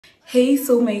Hey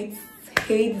soulmates,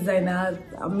 hey designers,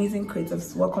 amazing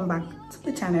creatives, welcome back to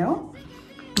the channel.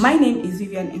 My name is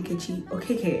Vivian Nkechi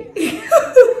Okeke.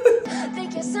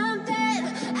 Think you're something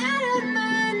out of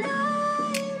my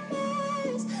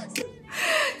nightmares.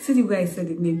 Since you guys said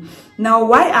the name. Now,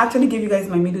 why I actually gave you guys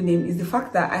my middle name is the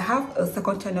fact that I have a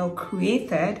second channel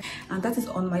created, and that is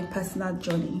on my personal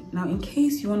journey. Now, in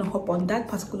case you want to hop on that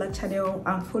particular channel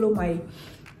and follow my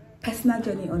personal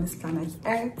journey on this planet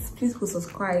Earth, please go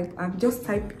subscribe and just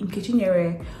type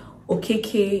Nkechi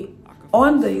Okeke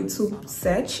on the YouTube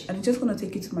search, and it's just going to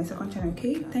take you to my second channel.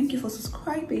 Okay, thank you for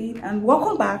subscribing and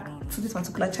welcome back to this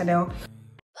particular channel.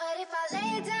 But if I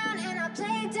lay down and I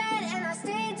play dead and I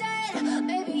stay dead,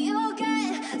 maybe you'll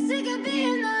get sick of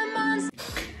being the monster.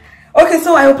 Okay,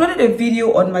 so I uploaded a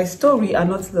video on my story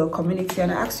and not the community,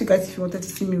 and I asked you guys if you wanted to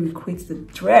see me recreate the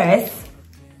dress.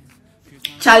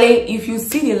 Charlie, if you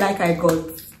see the like I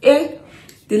got,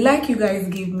 the like you guys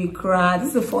gave me, this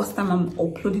is the first time I'm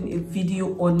uploading a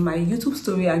video on my YouTube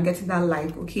story and getting that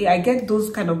like. Okay, I get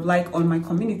those kind of like on my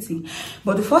community,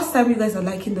 but the first time you guys are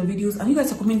liking the videos and you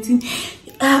guys are commenting,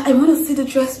 I want to see the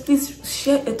dress, please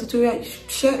share a tutorial,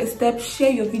 share a step,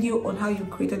 share your video on how you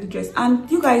created the dress. And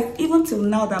you guys, even till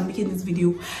now that I'm making this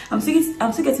video, I'm still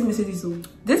getting messages. So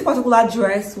this particular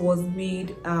dress was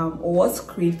made or was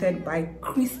created by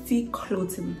Christy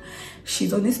Clothing.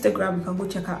 She's on Instagram, you can go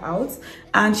check her out,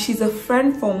 and she's a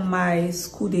friend from my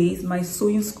school days, my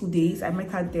sewing school days. I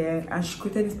met her there and she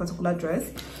created this particular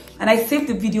dress, and I saved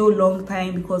the video a long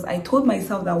time because I told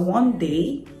myself that one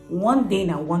day I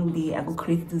will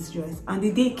create this dress, and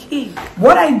the day came.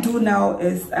 What I do now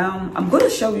is I'm going to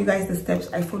show you guys the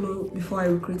steps I follow before I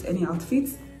recreate any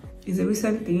outfits. It's a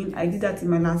recent thing. I did that in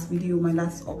my last video, my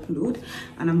last upload,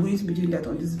 and I'm going to be doing that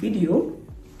on this video.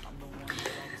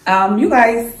 You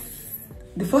guys,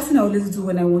 the first thing I always do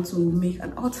when I want to make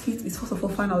an outfit is first of all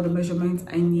find out the measurements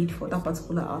I need for that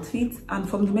particular outfit, and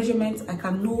from the measurements I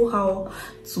can know how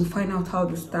to find out how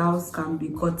the styles can be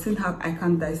gotten, how I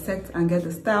can dissect and get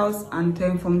the styles, and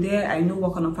then from there I know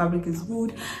what kind of fabric is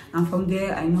good, and from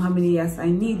there I know how many years I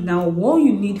need. Now, what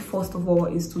you need first of all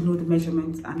is to know the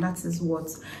measurements, and that is what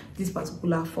this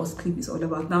particular first clip is all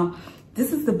about. Now,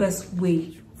 this is the best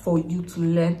way for you to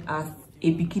learn as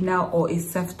a beginner or a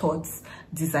self-taught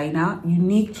designer. You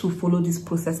need to follow this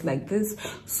process like this.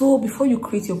 So before you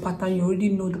create your pattern, you already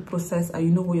know the process and you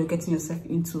know what you're getting yourself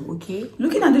into. Okay,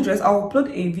 looking at the dress, I'll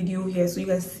upload a video here so you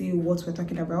guys see what we're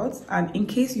talking about, and in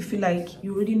case you feel like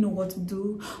you already know what to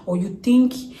do, or you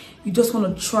think you just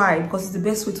want to try because it's the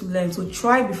best way to learn, so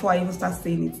try before I even start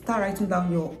saying it. Start writing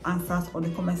down your answers on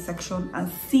the comment section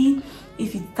and see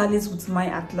if it tallies with my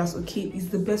atlas. Okay, it's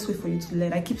the best way for you to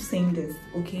learn. I keep saying this.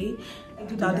 Okay,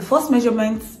 now the first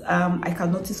measurement I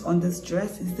can notice on this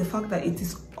dress is the fact that it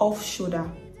is off shoulder.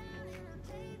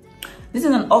 This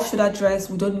is an off shoulder dress.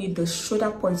 We don't need the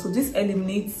shoulder point, so this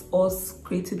eliminates us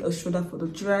creating a shoulder for the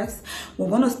dress. We're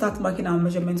going to start marking our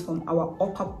measurements from our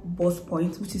upper bust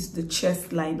point, which is the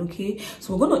chest line. Okay,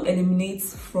 so we're going to eliminate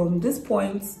from this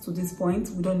point to this point.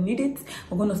 We don't need it.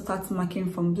 We're going to start marking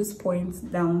from this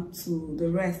point down to the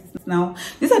rest. Now,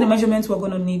 these are the measurements we're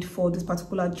going to need for this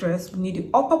particular dress. We need the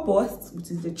upper bust,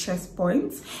 which is the chest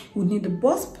point. We need the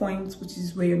bust point, which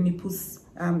is where your nipples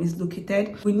is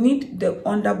located. We need the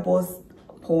under bust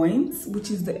point,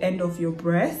 which is the end of your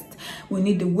breast. We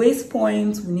need the waist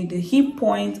point, we need the hip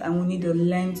point, and we need the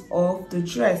length of the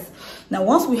dress. Now,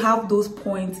 once we have those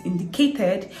points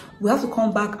indicated, we have to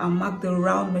come back and mark the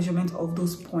round measurement of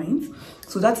those points.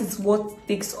 So that is what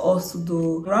takes us to the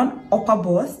round upper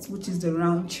bust, which is the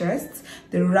round chest,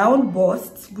 the round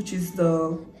bust, which is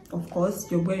the, of course,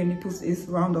 where your nipples is,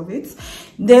 round of it.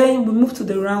 Then we move to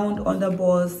the round under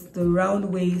bust, the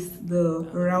round waist, the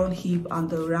round hip, and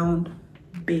the round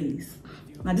base.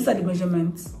 Now, these are the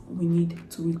measurements we need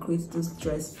to recreate this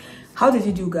dress. How did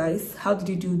you do, guys? How did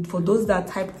you do? For those that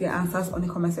typed their answers on the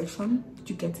comment section, did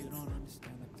you get it?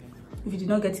 If you did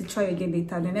not get it, try again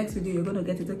later. The next video, you're going to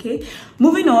get it. Okay,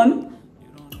 moving on,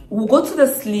 we'll go to the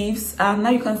sleeves. Now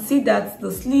you can see that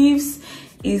the sleeves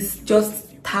is just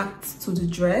tacked to the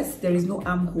dress. There is no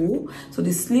armhole, so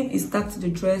the sleeve is tacked to the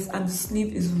dress and the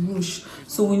sleeve is ruched.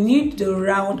 So we need the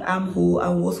round armhole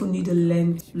and we also need the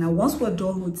length. Now, once we're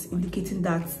done with indicating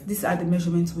that these are the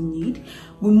measurements we need,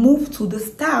 we move to the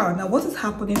style. Now, what is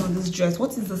happening on this dress?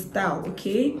 What is the style?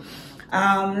 Okay,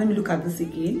 let me look at this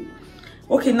again.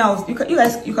 Okay, now you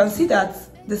can see that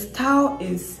the style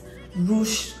is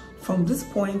ruched from this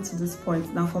point to this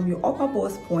point. Now, from your upper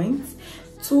bust point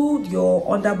to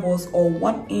your under bust, or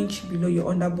 1 inch below your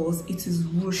under bust, it is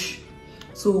ruched.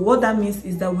 So what that means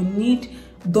is that we need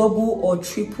double or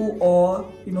triple,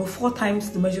 or 4 times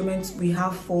the measurements we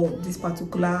have for this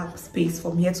particular space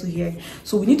from here to here.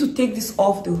 So we need to take this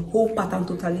off the whole pattern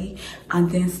totally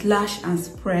and then slash and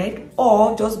spread,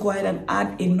 or just go ahead and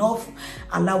add enough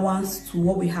allowance to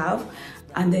what we have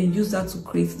and then use that to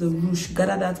create the ruche.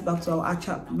 Gather that back to our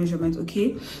actual measurement.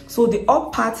 Okay, so the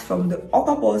up part from the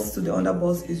upper bust to the under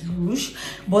bust is ruche,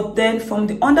 but then from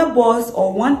the under bust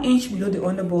or 1 inch below the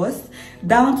under bust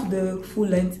down to the full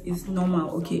length is normal.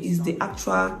 Okay, is the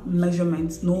actual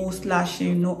measurement. No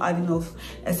slashing, no adding of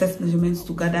excess measurements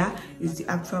together, is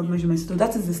the actual measurement. So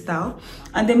that is the style.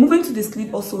 And then moving to the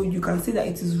sleeve, also you can see that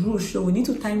it is ruche, so we need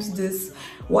to times this,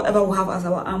 whatever we have as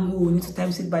our armhole, we need to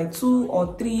times it by 2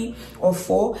 or 3 or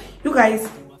 4. You guys,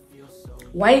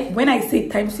 when I say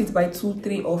times it by 2,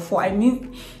 3 or 4, I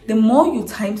mean the more you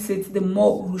times it, the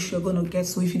more ruche you're gonna get.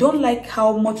 So if you don't like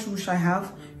how much ruche I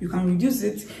have, you can reduce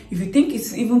it. If you think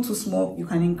it's even too small, you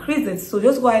can increase it. So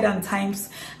just go ahead and times.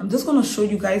 I'm just going to show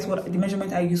you guys what the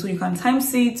measurement I use, so you can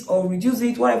times it or reduce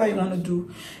it, whatever you want to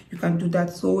do, you can do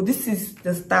that. So this is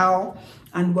the style,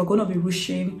 and we're going to be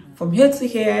ruching from here to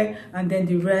here, and then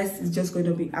the rest is just going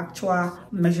to be actual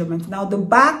measurement. Now the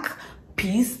back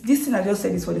piece, this thing I just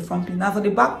said is for the front piece. Now for the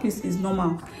back piece is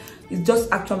normal. It's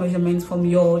just actual measurements from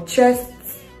your chest,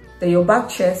 then your back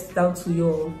chest down to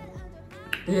your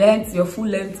length, your full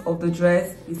length of the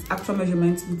dress is actual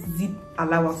measurement with zip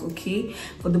allowance. Okay,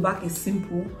 for the back is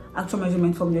simple, actual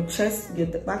measurement from your chest, the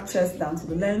back chest down to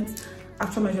the length,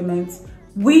 actual measurement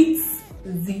with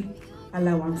zip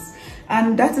allowance.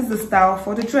 And that is the style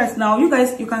for the dress. Now you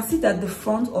guys, you can see that the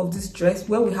front of this dress,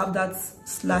 where we have that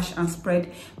slash and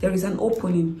spread, there is an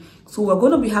opening. So we're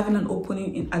going to be having an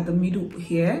opening at the middle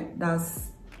here. That's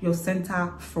your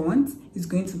center front is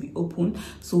going to be open.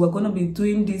 So we're going to be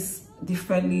doing this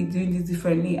differently,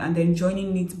 and then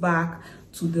joining it back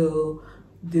to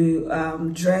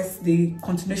the dress, the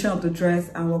continuation of the dress,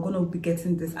 and we're going to be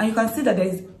getting this. And you can see that there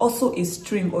is also a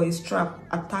string or a strap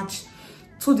attached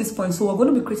to this point, so we're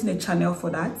going to be creating a channel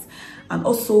for that. And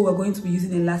also we're going to be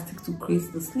using elastic to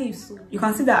create the sleeves. So you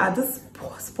can see that at this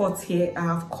spot here, I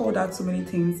have called out so many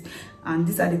things, and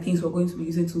these are the things we're going to be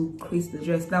using to create the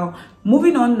dress. Now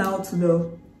moving on now to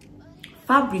the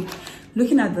fabric.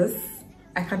 Looking at this,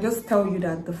 I can just tell you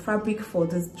that the fabric for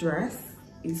this dress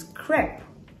is crepe.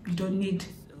 You don't need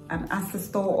an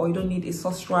ancestor, or you don't need a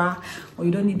sorcerer, or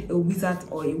you don't need a wizard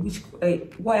or a witch,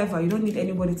 whatever. You don't need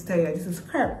anybody to tell you that this is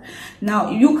crepe. Now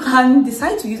you can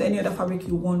decide to use any other fabric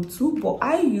you want to, but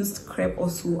I used crepe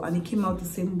also, and it came out the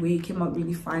same way. It came out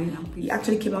really fine, and it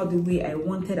actually came out the way I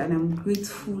wanted, and I'm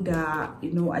grateful that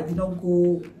I did not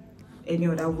go any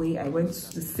other way. I went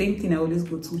to the same thing I always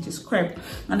go to, which is crepe.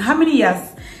 And how many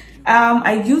yards?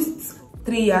 I used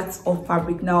 3 yards of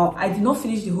fabric. Now I did not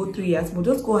finish the whole 3 yards, but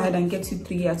just go ahead and get you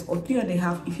 3 yards or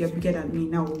 3.5 if you're bigger than me.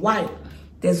 Now why?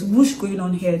 There's ruche going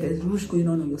on here, there's ruche going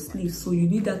on your sleeve, so you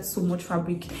need that so much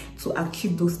fabric to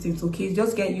achieve those things. Okay,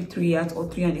 just get you 3 yards or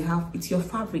 3.5. It's your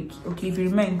fabric. Okay, if it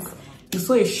remains, you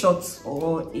sew a short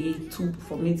or a tube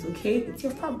from it. Okay, it's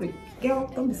your fabric,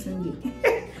 girl, don't be swinging.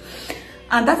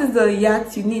 And that is the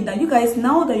yards you need. Now you guys,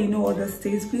 now that you know all the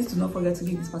things, please do not forget to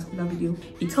give this particular video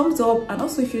a thumbs up. And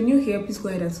also, if you're new here, please go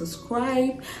ahead and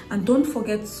subscribe, and don't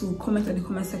forget to comment in the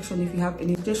comment section if you have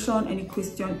any suggestion, any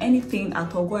question, anything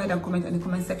at all. Go ahead and comment in the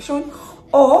comment section,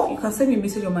 or you can send me a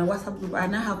message on my WhatsApp group. I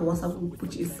now have a WhatsApp group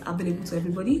which is available to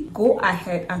everybody. Go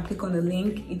ahead and click on the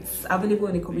link. It's available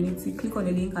in the community. Click on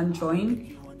the link and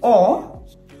join. Or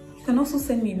you can also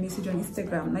send me a message on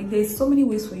Instagram. Like, there's so many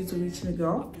ways for you to reach me,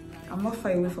 girl. I'm not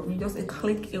far away from you, just a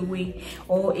click away,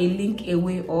 or a link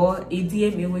away, or a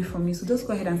DM away from me. So just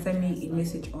go ahead and send me a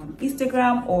message on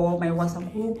Instagram or my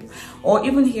WhatsApp group, or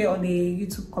even here on the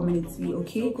YouTube community.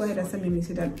 Okay, go ahead and send me a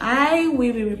message, and I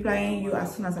will be replying you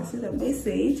as soon as I see the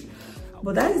message.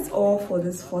 But that is all for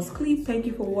this first clip. Thank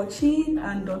you for watching,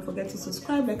 and don't forget to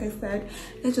subscribe. Like I said,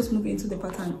 let's just move into the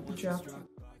pattern drafting.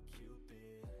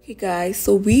 Hey guys,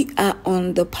 so we are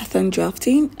on the pattern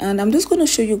drafting, and I'm just going to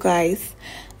show you guys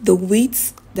the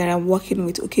width that I'm working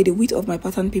with. Okay, the width of my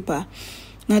pattern paper.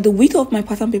 Now the width of my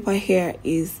pattern paper here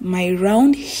is my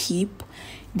round hip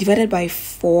divided by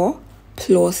 4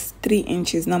 plus 3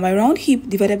 inches. Now my round hip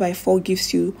divided by 4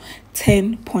 gives you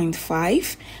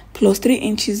 10.5 plus 3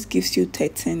 inches gives you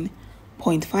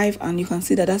 13.5, and you can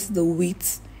see that that's the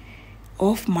width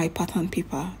of my pattern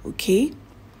paper. Okay,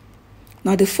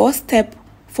 now the first step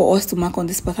for us to mark on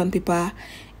this pattern paper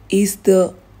is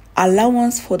the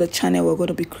allowance for the channel we're going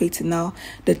to be creating. Now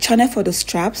the channel for the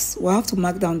straps, we'll have to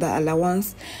mark down the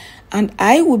allowance, and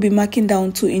I will be marking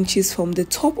down 2 inches from the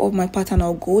top of my pattern.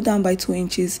 I'll go down by 2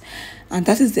 inches, and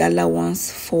that is the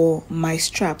allowance for my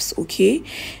straps. Okay,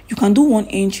 you can do 1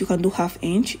 inch, you can do ½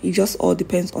 inch, it just all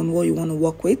depends on what you want to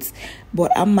work with,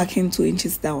 but I'm marking 2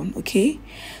 inches down. Okay,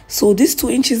 so this 2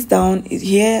 inches down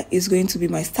here is going to be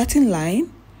my starting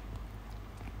line,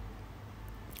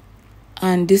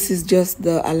 and this is just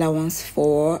the allowance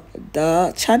for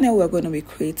the channel we're going to be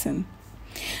creating.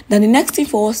 Then the next thing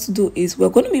for us to do is we're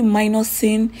going to be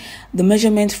minusing the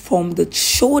measurement from the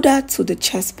shoulder to the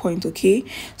chest point. Okay,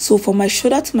 so from my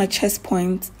shoulder to my chest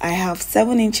point I have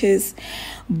 7 inches,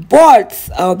 but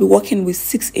I'll be working with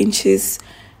 6 inches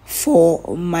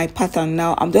for my pattern.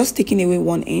 Now I'm just taking away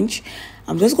 1 inch.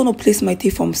 I'm just going to place my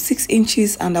tape from 6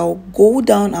 inches, and I'll go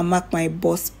down and mark my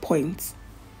bust point.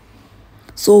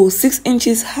 So 6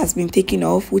 inches has been taken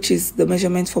off, which is the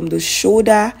measurement from the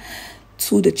shoulder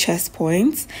to the chest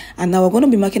point, and now we're going to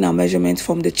be marking our measurement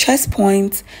from the chest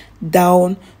point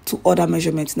down to other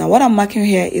measurements. Now what I'm marking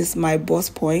here is my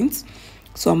bust point,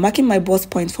 so I'm marking my bust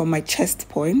point from my chest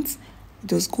point.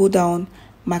 Just go down,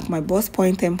 mark my bust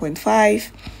point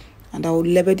 10.5, and I'll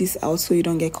label this out so you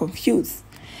don't get confused.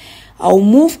 I'll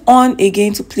move on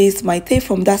again to place my tape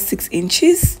from that 6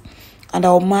 inches, and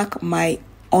I'll mark my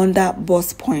under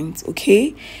bust point.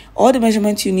 Okay, all the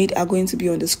measurements you need are going to be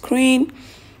on the screen.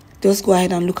 Just go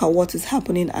ahead and look at what is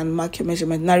happening and mark your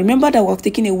measurement. Now remember that we've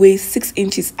taken away 6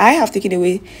 inches. I have taken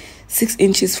away 6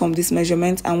 inches from this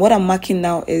measurement, and what I'm marking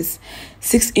now is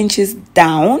 6 inches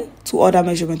down to other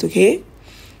measurement. Okay,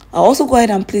 I'll also go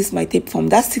ahead and place my tape from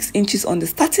that 6 inches on the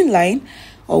starting line.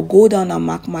 I'll go down and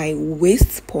mark my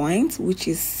waist point, which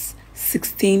is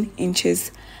 16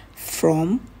 inches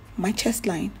from my chest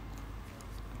line.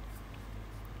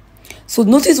 So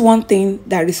notice one thing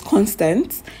that is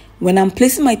constant. When I'm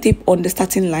placing my tape on the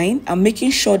starting line, I'm making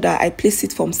sure that I place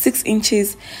it from 6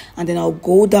 inches, and then I'll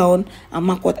go down and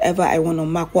mark whatever I want to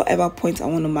mark, whatever point I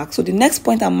want to mark. So the next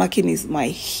point I'm marking is my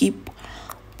hip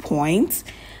point,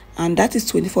 and that is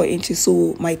 24 inches.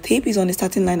 So my tape is on the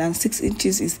starting line and 6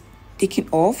 inches is taken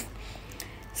off.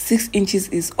 6 inches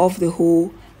is off the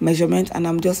whole measurement, and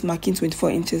I'm just marking 24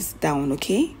 inches down.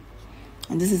 Okay,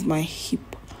 and this is my hip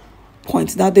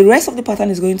point. Now the rest of the pattern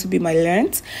is going to be my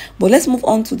length, but let's move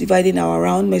on to dividing our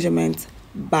round measurement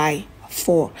by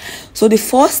 4. So the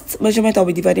first measurement I'll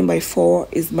be dividing by 4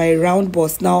 is my round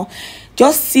bust. Now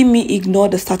just see me ignore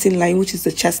the starting line, which is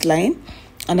the chest line,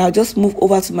 and I'll just move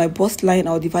over to my bust line.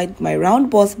 I'll divide my round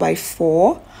bust by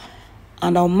 4,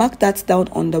 and I'll mark that down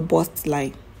on the bust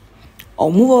line.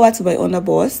 I'll move over to my under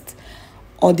bust.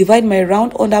 I'll divide my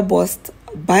round under bust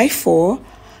by 4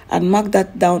 and mark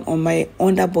that down on my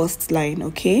under bust line.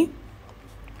 Okay,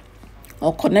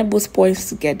 I'll connect both points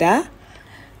together.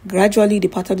 Gradually the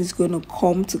pattern is going to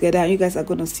come together, and you guys are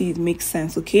going to see it makes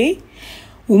sense. Okay,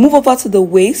 we'll move over to the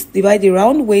waist. Divide the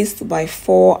round waist by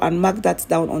 4 and mark that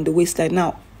down on the waistline.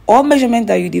 Now all measurement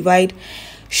that you divide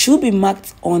should be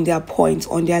marked on their point,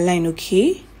 on their line.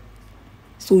 Okay,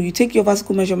 so you take your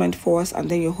vertical measurement first and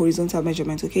then your horizontal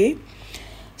measurement. Okay,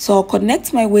 so I'll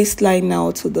connect my waistline now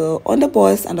to the under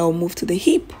bust, and I'll move to the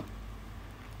hip.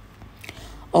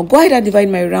 I'll go ahead and divide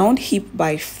my round hip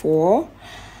by 4.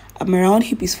 My round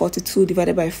hip is 42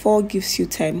 divided by 4 gives you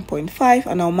 10.5,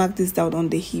 and I'll mark this down on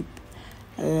the hip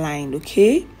line.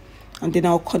 Okay, and then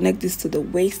I'll connect this to the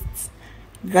waist.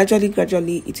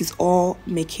 Gradually it is all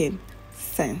making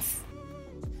sense.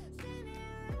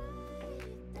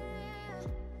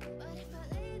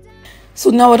 So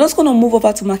now we're just going to move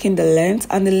over to marking the length,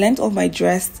 and the length of my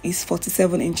dress is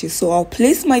 47 inches. So I'll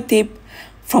place my tape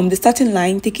from the starting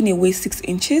line, taking away 6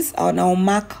 inches. I'll now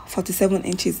mark 47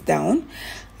 inches down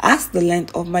as the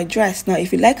length of my dress. Now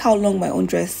if you like how long my own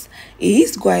dress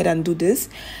is, go ahead and do this.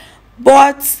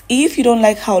 But if you don't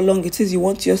like how long it is, you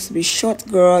want yours to be short,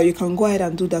 girl, you can go ahead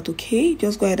and do that. Okay,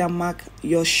 just go ahead and mark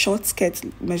your short skirt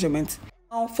measurement.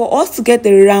 Now for us to get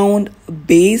the round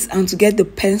base and to get the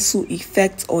pencil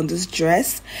effect on this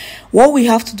dress, what we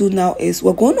have to do now is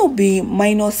we're going to be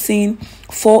minusing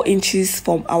 4 inches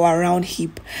from our round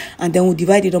hip, and then we'll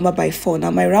divide the number by 4.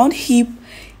 Now my round hip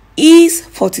is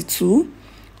 42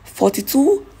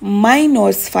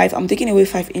 minus 5. I'm taking away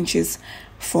 5 inches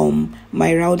from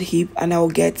my round hip, and I'll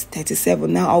get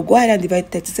 37. Now I'll go ahead and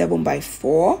divide 37 by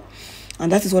 4,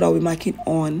 and that is what I'll be marking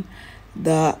on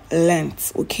the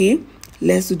length. Okay,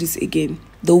 let's do this again.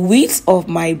 The width of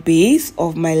my base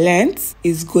of my length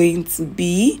is going to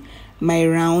be my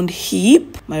round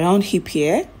hip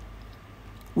here,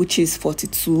 which is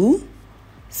 42.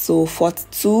 So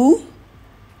 42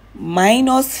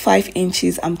 minus 5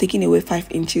 inches. I'm taking away 5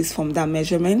 inches from that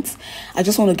measurement. I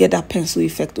just want to get that pencil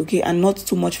effect, okay, and not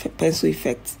too much pencil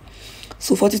effect.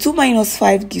 So 42 minus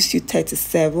 5 gives you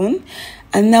 37.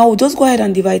 And now we'll just go ahead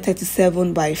and divide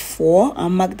 37 by 4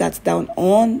 and mark that down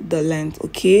on the length,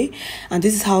 okay? And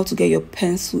this is how to get your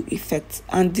pencil effect.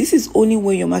 And this is only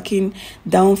when you're marking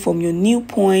down from your new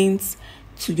points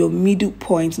to your middle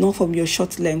point, not from your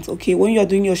short length, okay? When you're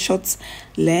doing your short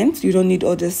length, you don't need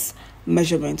all this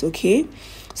measurement, okay?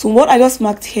 So what I just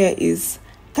marked here is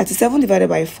 37 divided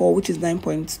by 4, which is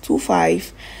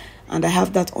 9.25. And I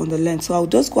have that on the length, so I'll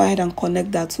just go ahead and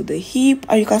connect that to the hip,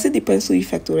 and you can see the pencil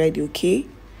effect already, okay?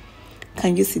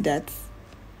 Can you see that?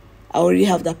 I already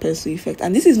have that pencil effect,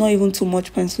 and this is not even too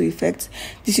much pencil effect.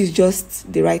 This is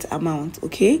just the right amount,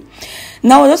 okay?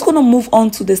 Now we're just going to move on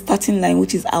to the starting line,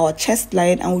 which is our chest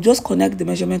line, and we'll just connect the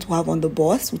measurement we have on the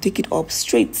bust. We'll take it up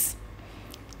straight.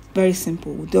 Very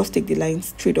simple. We'll just take the line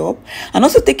straight up, and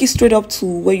also take it straight up to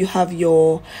where you have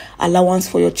your allowance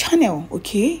for your channel,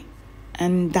 okay?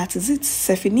 And that is it.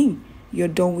 Stephanie, you're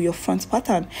done with your front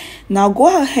pattern. Now go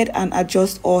ahead and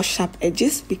adjust all sharp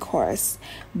edges, because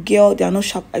girl, there are no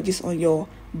sharp edges on your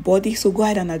body, so go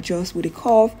ahead and adjust with the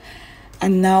curve.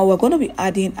 And now we're going to be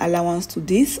adding allowance to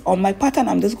this. On my pattern,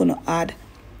 I'm just going to add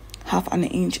half an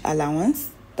inch allowance.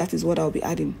 That is what I'll be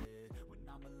adding.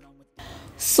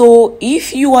 So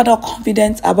if you are not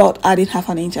confident about adding half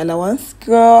an inch allowance,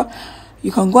 girl,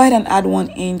 you can go ahead and add 1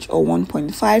 inch or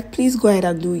 1.5. Please go ahead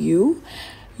and do you.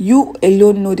 You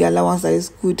alone know the allowance that is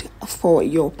good for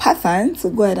your pattern. So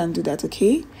go ahead and do that,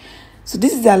 okay? So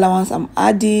this is the allowance I'm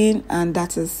adding, and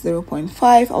that is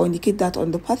 0.5. I'll indicate that on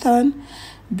the pattern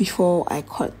before I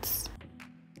cut.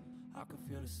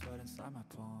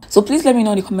 So please let me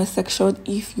know in the comment section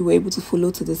if you were able to follow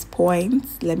to this point.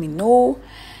 Let me know.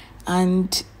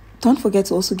 And don't forget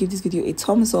to also give this video a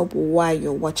thumbs up while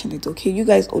you're watching it, okay? You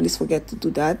guys always forget to do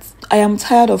that. I am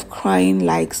tired of crying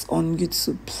likes on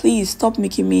YouTube. Please stop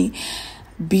making me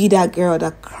be that girl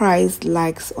that cries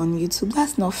likes on YouTube.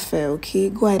 That's not fair,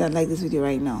 okay? Go ahead and like this video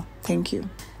right now. Thank you.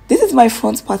 This is my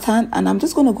front pattern, and I'm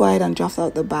just going to go ahead and draft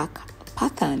out the back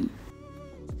pattern.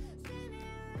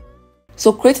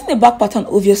 So creating the back pattern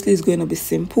obviously is going to be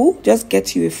simple. Just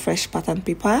get you a fresh pattern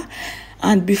paper.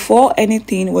 And before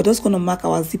anything, we're just going to mark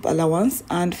our zip allowance.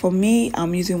 And for me,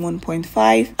 I'm using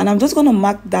 1.5. And I'm just going to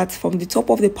mark that from the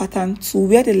top of the pattern to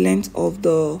where the length of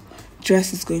the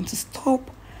dress is going to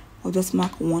stop. I'll just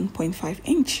mark 1.5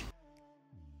 inch.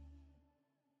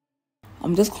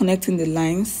 I'm just connecting the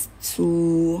lines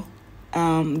to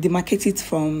demarcate it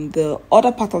from the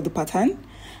other part of the pattern.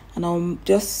 And I'll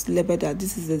just label that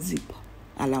this is the zip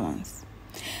allowance.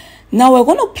 Now we're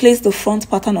going to place the front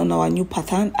pattern on our new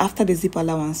pattern after the zip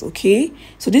allowance, okay?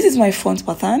 So this is my front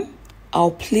pattern.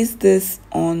 I'll place this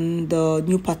on the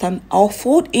new pattern. I'll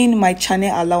fold in my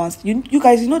channel allowance. You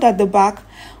guys, you know that the back,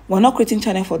 we're not creating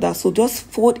channel for that. So just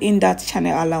fold in that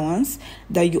channel allowance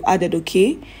that you added,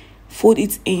 okay? Fold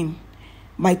it in.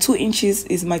 My 2 inches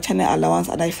is my channel allowance,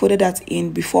 and I folded that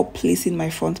in before placing my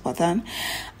front pattern.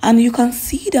 And you can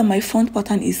see that my front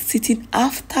pattern is sitting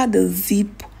after the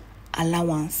zip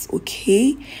allowance,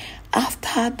 okay?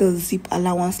 After the zip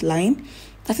allowance line,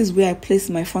 that is where I place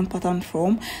my front pattern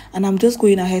from. And I'm just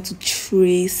going ahead to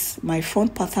trace my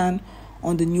front pattern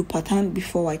on the new pattern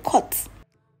before I cut.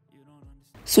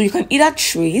 So you can either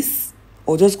trace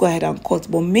or just go ahead and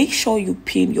cut, but make sure you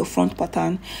pin your front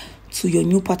pattern to your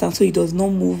new pattern so it does not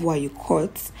move while you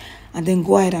cut. And then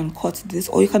go ahead and cut this,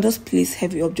 or you can just place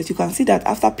heavy objects. You can see that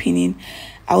after pinning,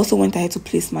 I also went ahead to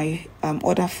place my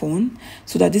other phone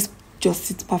so that this just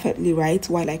sits perfectly right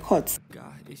while I cut.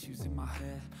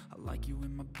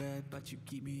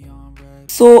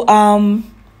 So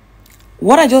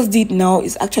what I just did now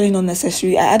is actually not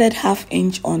necessary. I added ½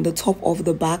 inch on the top of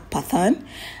the back pattern,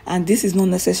 and this is not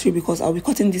necessary because I'll be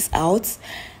cutting this out.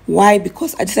 Why?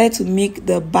 Because I decided to make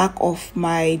the back of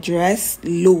my dress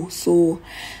low, so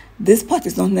this part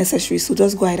is not necessary. So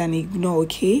just go ahead and ignore,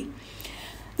 okay?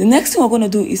 The next thing we're going to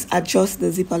do is adjust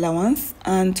the zip allowance,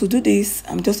 and to do this,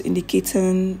 I'm just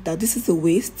indicating that this is the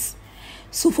waist.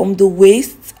 So from the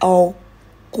waist, I'll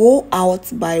go out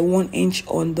by 1 inch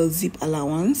on the zip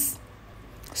allowance.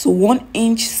 So 1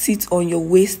 inch sits on your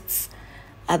waist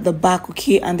at the back,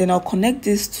 okay? And then I'll connect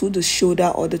this to the shoulder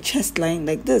or the chest line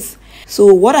like this.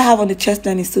 So what I have on the chest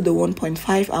line is still the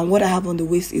 1.5, and what I have on the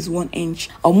waist is 1 inch.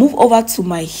 I'll move over to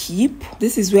my hip.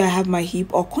 This is where I have my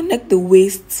hip. I'll connect the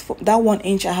waist, that 1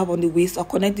 inch I have on the waist, I'll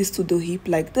connect this to the hip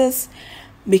like this,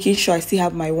 making sure I still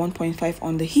have my 1.5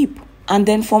 on the hip. And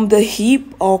then from the hip,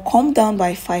 I'll come down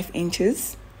by 5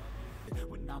 inches.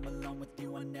 When I'm alone with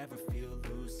you, I never feel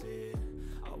lucid.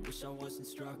 I wish I wasn't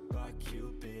struck by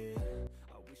Cupid.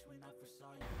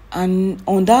 And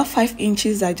on that 5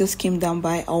 inches I just came down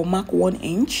by, I'll mark 1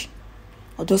 inch.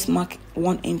 I'll just mark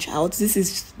 1 inch out. This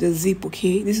is the zip,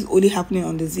 okay? This is only happening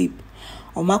on the zip.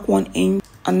 I'll mark 1 inch,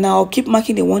 and now I'll keep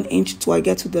marking the 1 inch till I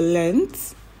get to the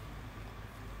length.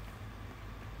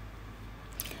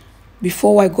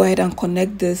 Before I go ahead and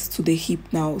connect this to the hip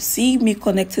now, see me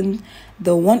connecting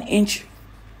the 1 inch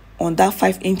on that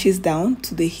 5 inches down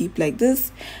to the hip like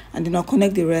this, and then I'll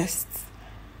connect the rest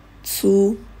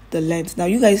to the length. Now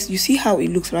you guys, you see how it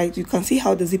looks, right? You can see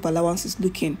how the zip allowance is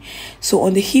looking. So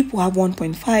on the hip we have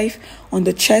 1.5, on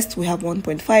the chest we have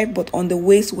 1.5, but on the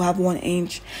waist we have 1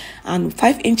 inch, and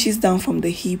 5 inches down from the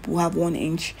hip we have 1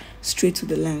 inch straight to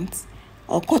the length.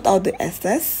 I'll cut out the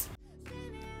excess,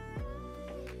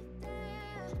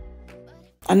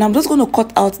 and I'm just going to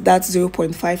cut out that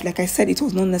 0.5. Like I said, it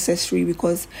was not necessary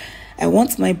because I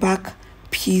want my back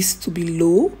piece to be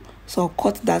low, so I'll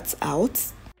cut that out.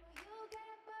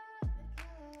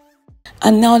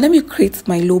 And now let me create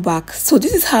my low back. So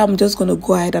this is how I'm just going to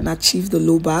go ahead and achieve the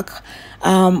low back.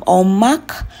 I'll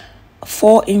mark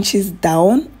 4 inches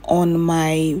down on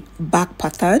my back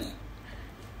pattern.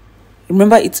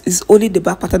 Remember, it is only the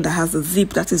back pattern that has the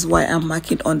zip. That is why I'm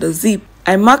marking on the zip.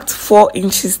 I marked 4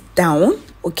 inches down,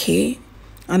 okay?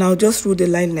 And I'll just rule the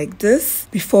line like this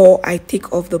before I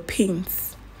take off the pins.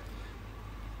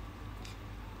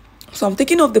 So I'm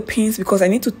taking off the pins because I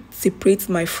need to separate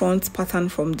my front pattern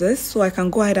from this, so I can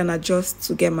go ahead and adjust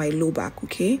to get my low back,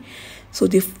 okay? So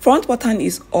the front pattern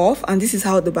is off, and this is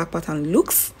how the back pattern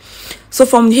looks. So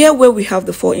from here where we have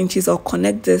the 4 inches, I'll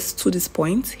connect this to this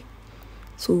point.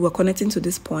 So we're connecting to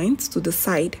this point, to the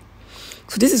side.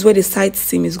 So this is where the side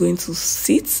seam is going to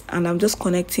sit, and I'm just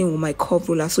connecting with my curve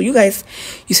ruler. So you guys,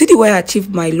 you see the way I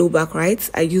achieved my low back, right?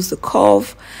 I use the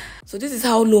curve. So this is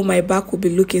how low my back will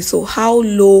be looking. So how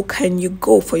low can you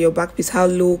go for your back piece? How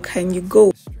low can you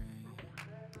go?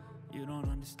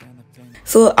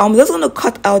 So I'm just going to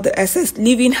cut out the excess,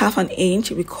 leaving 1/2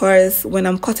 inch, because when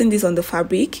I'm cutting this on the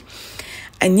fabric,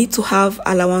 I need to have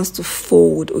allowance to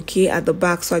fold, okay, at the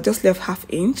back. So I just left 1/2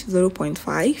 inch,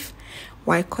 0.5,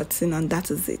 while cutting, and that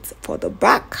is it for the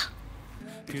back.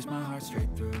 Here's my heart straight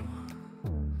through.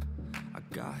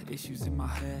 Got issues in my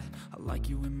head. I like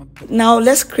you in my... Now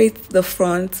let's create the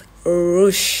front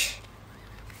ruche.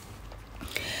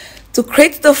 To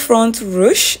create the front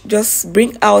ruche, just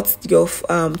bring out your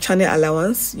channel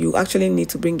allowance. You actually need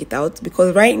to bring it out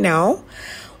because right now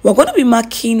we're going to be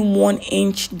marking 1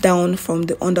 inch down from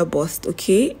the underbust,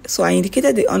 okay? So I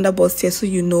indicated the underbust here so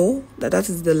you know that that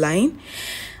is the line,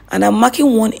 and I'm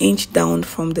marking 1 inch down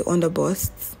from the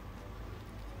underbust.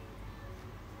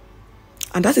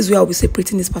 And that is where I'll be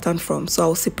separating this pattern from. So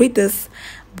I'll separate this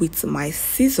with my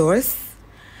scissors.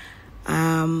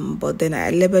 But then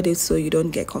I labeled it so you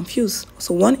don't get confused.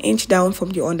 So 1 inch down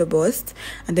from your underbust.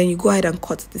 And then you go ahead and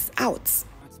cut this out.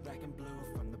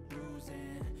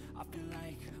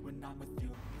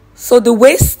 So the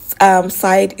waist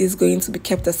side is going to be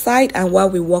kept aside, and while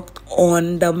we worked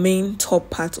on the main top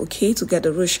part, okay, to get the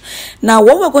ruche. Now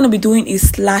what we're going to be doing is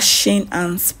slashing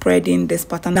and spreading this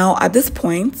pattern. Now at this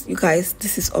point, you guys,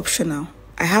 this is optional.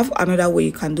 I have another way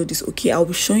you can do this, okay? I'll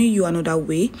be showing you another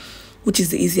way, which is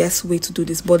the easiest way to do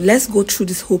this, but let's go through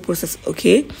this whole process,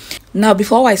 okay? Now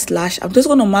before I slash, I'm just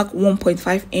going to mark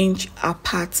 1.5 inch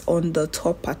apart on the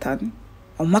top pattern.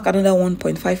 I'll mark another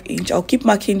 1.5 inch. I'll keep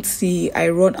marking till I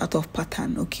run out of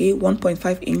pattern, okay?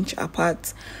 1.5 inch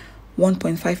apart,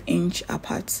 1.5 inch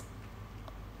apart.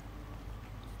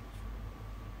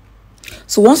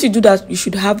 So once you do that, you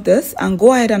should have this, and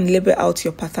go ahead and label out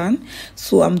your pattern.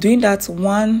 So I'm doing that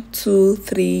 1, 2,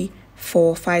 3,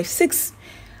 4, 5, 6.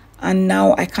 And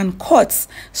now I can cut.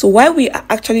 So why we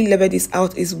actually label this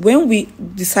out is when we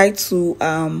decide to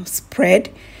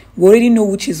spread, we already know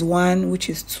which is 1, which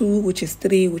is 2, which is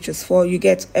 3, which is 4. You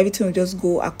get everything will just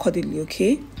go accordingly,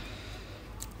 okay?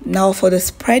 Now for the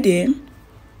spreading,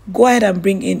 go ahead and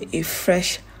bring in a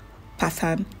fresh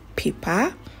pattern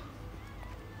paper,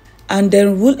 and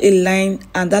then rule a line,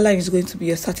 and that line is going to be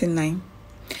your starting line.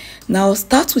 Now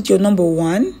start with your number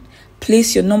 1.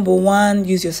 Place your number 1,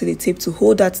 use your sellotape to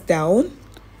hold that down,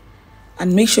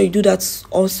 and make sure you do that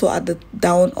also at the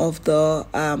down of the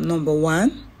number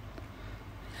 1.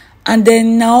 And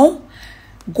then now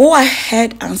go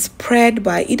ahead and spread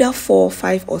by either 4,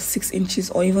 5, or 6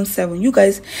 inches, or even 7. You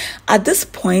guys, at this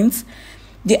point,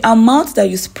 the amount that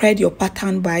you spread your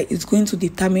pattern by is going to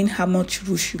determine how much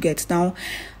ruche you get. Now,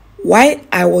 while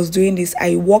I was doing this,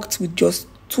 I worked with just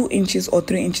 2 inches or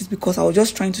 3 inches because I was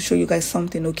just trying to show you guys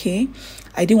something, okay?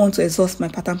 I didn't want to exhaust my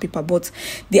pattern paper, but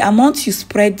the amount you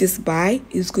spread this by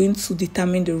is going to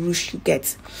determine the ruche you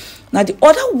get. Now, the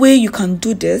other way you can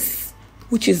do this,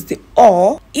 which is the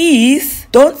or, is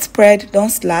Don't spread, don't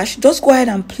slash. Just go ahead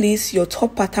and place your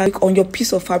top pattern on your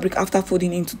piece of fabric after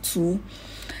folding into two,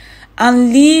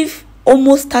 and leave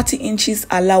almost 30 inches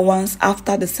allowance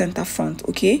after the center front.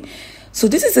 Okay, so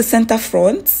this is the center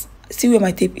front. See where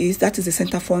my tape is? That is the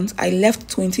center front. I left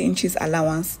 20 inches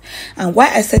allowance, and why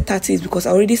I said 30 is because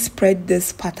I already spread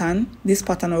this pattern. This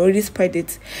pattern I already spread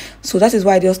it, so that is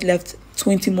why I just left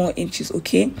 20 more inches.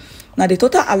 Okay, now the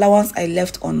total allowance I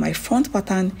left on my front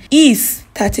pattern is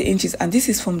 30 inches, and this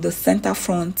is from the center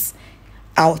front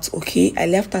out. Okay, I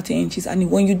left 30 inches,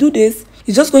 and when you do this,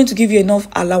 it's just going to give you enough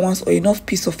allowance or enough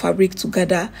piece of fabric to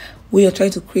gather when you're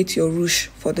trying to create your ruche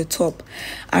for the top.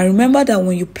 And remember that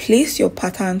when you place your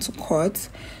pattern to cut,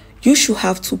 you should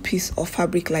have 2 pieces of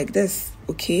fabric like this.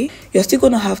 Okay, you're still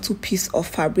going to have 2 pieces of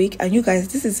fabric. And you guys,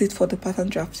 this is it for the pattern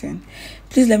drafting.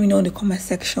 Please let me know in the comment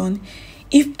section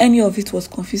if any of it was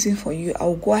confusing for you.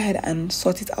 I'll go ahead and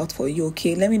sort it out for you.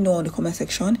 Okay, let me know in the comment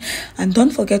section, and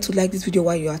don't forget to like this video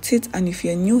while you're at it. And if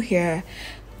you're new here,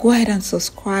 go ahead and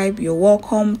subscribe. You're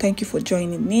welcome. Thank you for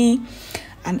joining me,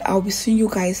 and I'll be seeing you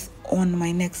guys on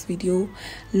my next video.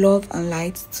 Love and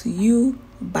light to you.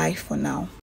 Bye for now.